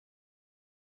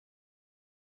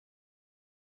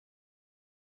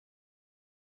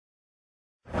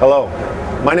Hello,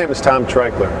 my name is Tom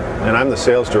Treichler, and I'm the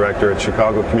Sales Director at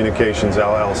Chicago Communications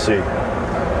LLC.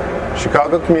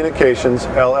 Chicago Communications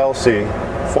LLC,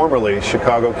 formerly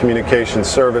Chicago Communications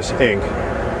Service Inc.,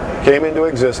 came into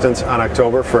existence on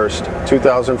October 1st,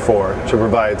 2004 to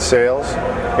provide sales,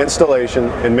 installation,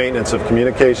 and maintenance of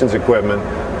communications equipment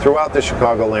throughout the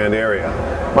Chicagoland area,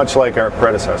 much like our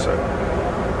predecessor.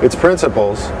 Its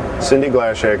principals, Cindy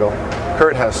Glashagel,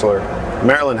 Kurt Hessler,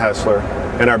 Marilyn Hessler,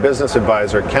 and our business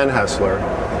advisor, Ken Hessler,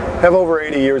 have over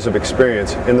 80 years of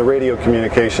experience in the radio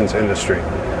communications industry,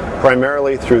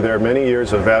 primarily through their many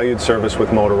years of valued service with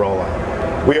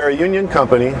Motorola. We are a union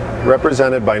company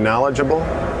represented by knowledgeable,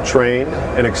 trained,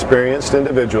 and experienced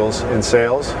individuals in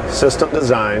sales, system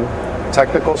design,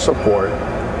 technical support,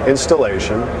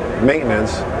 installation,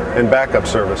 maintenance, and backup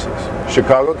services.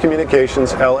 Chicago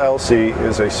Communications LLC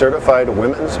is a certified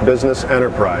women's business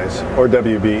enterprise, or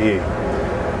WBE.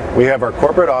 We have our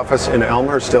corporate office in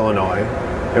Elmhurst, Illinois,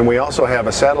 and we also have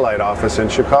a satellite office in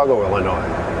Chicago, Illinois.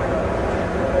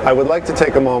 I would like to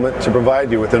take a moment to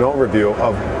provide you with an overview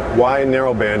of what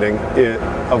narrowbanding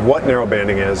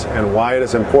is and why it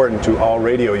is important to all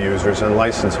radio users and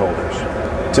license holders.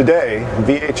 Today,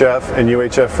 VHF and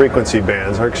UHF frequency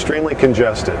bands are extremely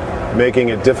congested, making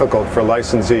it difficult for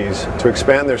licensees to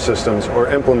expand their systems or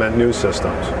implement new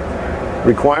systems.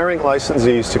 Requiring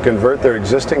licensees to convert their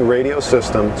existing radio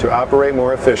system to operate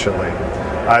more efficiently,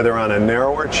 either on a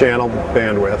narrower channel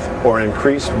bandwidth or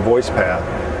increased voice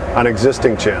path on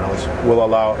existing channels, will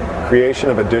allow creation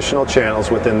of additional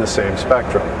channels within the same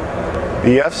spectrum.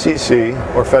 The FCC,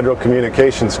 or Federal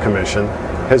Communications Commission,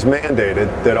 has mandated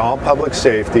that all public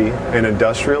safety and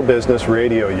industrial business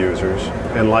radio users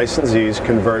and licensees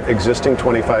convert existing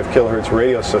 25 kHz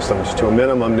radio systems to a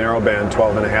minimum narrowband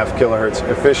 12.5 kHz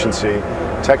efficiency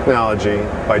technology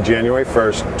by January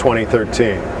 1st,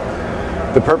 2013.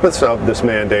 The purpose of this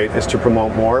mandate is to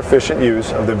promote more efficient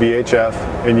use of the VHF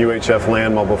and UHF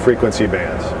land mobile frequency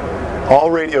bands. All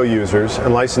radio users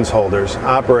and license holders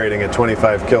operating at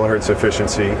 25 kHz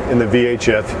efficiency in the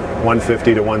VHF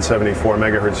 150 to 174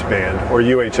 MHz band or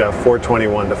UHF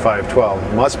 421 to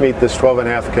 512 must meet this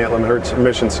 12.5 kHz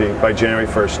efficiency by January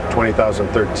 1st,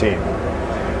 2013.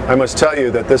 I must tell you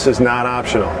that this is not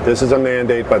optional. This is a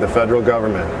mandate by the federal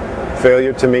government.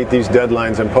 Failure to meet these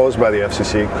deadlines imposed by the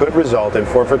FCC could result in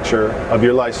forfeiture of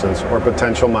your license or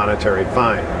potential monetary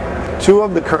fine. Two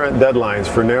of the current deadlines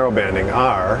for narrowbanding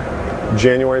are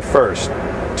January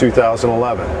 1st,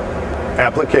 2011.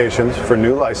 Applications for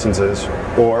new licenses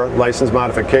or license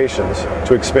modifications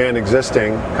to expand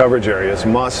existing coverage areas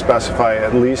must specify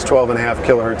at least 12.5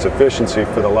 kHz efficiency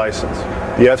for the license.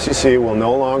 The FCC will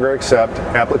no longer accept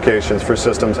applications for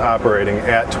systems operating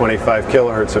at 25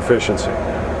 kHz efficiency.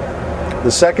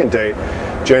 The second date,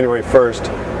 January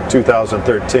 1st,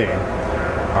 2013,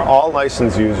 are all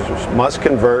license users must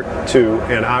convert to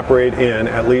and operate in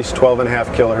at least 12.5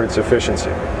 kHz efficiency.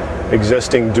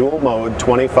 Existing dual mode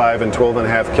 25 and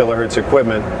 12.5 kHz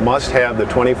equipment must have the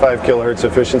 25 kHz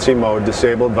efficiency mode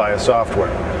disabled via software.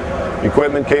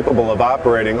 Equipment capable of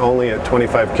operating only at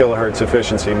 25 kHz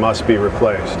efficiency must be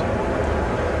replaced.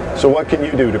 So what can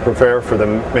you do to prepare for the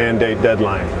mandate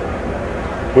deadline?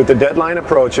 With the deadline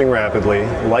approaching rapidly,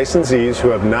 licensees who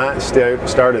have not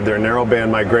started their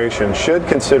narrowband migration should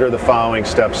consider the following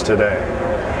steps today.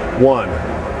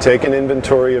 1. Take an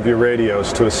inventory of your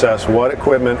radios to assess what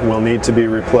equipment will need to be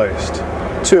replaced.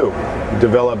 2.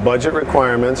 Develop budget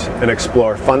requirements and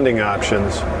explore funding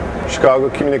options. Chicago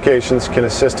Communications can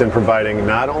assist in providing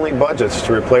not only budgets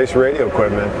to replace radio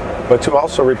equipment, but to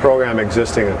also reprogram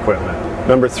existing equipment.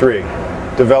 Number 3.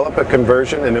 Develop a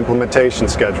conversion and implementation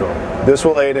schedule. This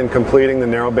will aid in completing the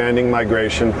narrowbanding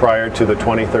migration prior to the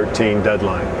 2013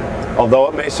 deadline. Although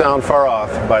it may sound far off,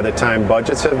 by the time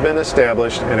budgets have been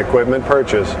established and equipment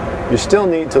purchased, you still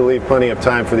need to leave plenty of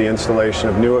time for the installation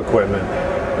of new equipment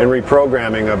and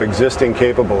reprogramming of existing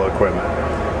capable equipment.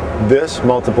 This,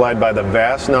 multiplied by the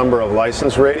vast number of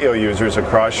licensed radio users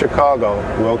across Chicago,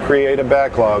 will create a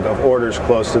backlog of orders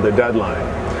close to the deadline.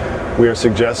 We are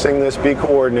suggesting this be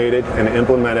coordinated and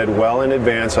implemented well in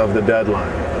advance of the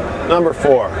deadline. Number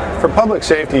 4, for public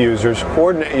safety users,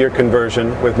 coordinate your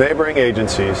conversion with neighboring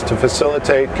agencies to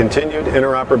facilitate continued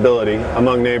interoperability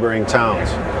among neighboring towns.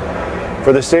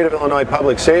 For the State of Illinois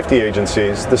public safety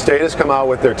agencies, the state has come out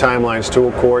with their timelines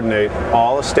to coordinate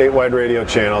all statewide radio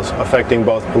channels affecting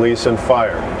both police and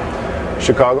fire.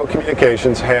 Chicago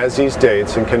Communications has these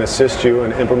dates and can assist you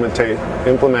in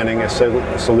implementing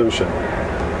a solution.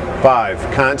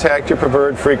 5. Contact your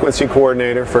preferred frequency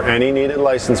coordinator for any needed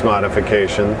license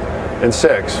modification. And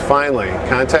 6. Finally,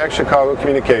 contact Chicago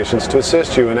Communications to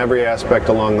assist you in every aspect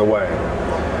along the way.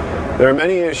 There are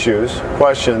many issues,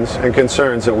 questions, and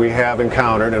concerns that we have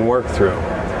encountered and worked through.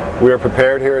 We are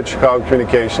prepared here at Chicago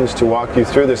Communications to walk you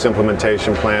through this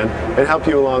implementation plan and help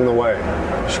you along the way.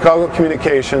 Chicago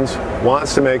Communications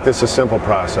wants to make this a simple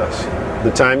process.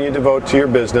 The time you devote to your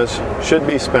business should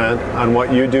be spent on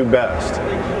what you do best.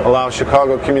 Allow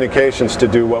Chicago Communications to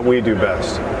do what we do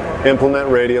best. Implement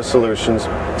radio solutions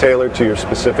tailored to your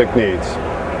specific needs.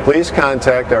 Please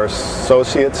contact our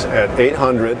associates at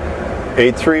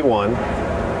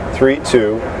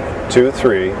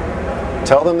 800-831-3223.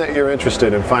 Tell them that you're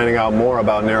interested in finding out more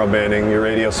about narrowbanding your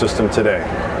radio system today.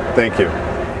 Thank you.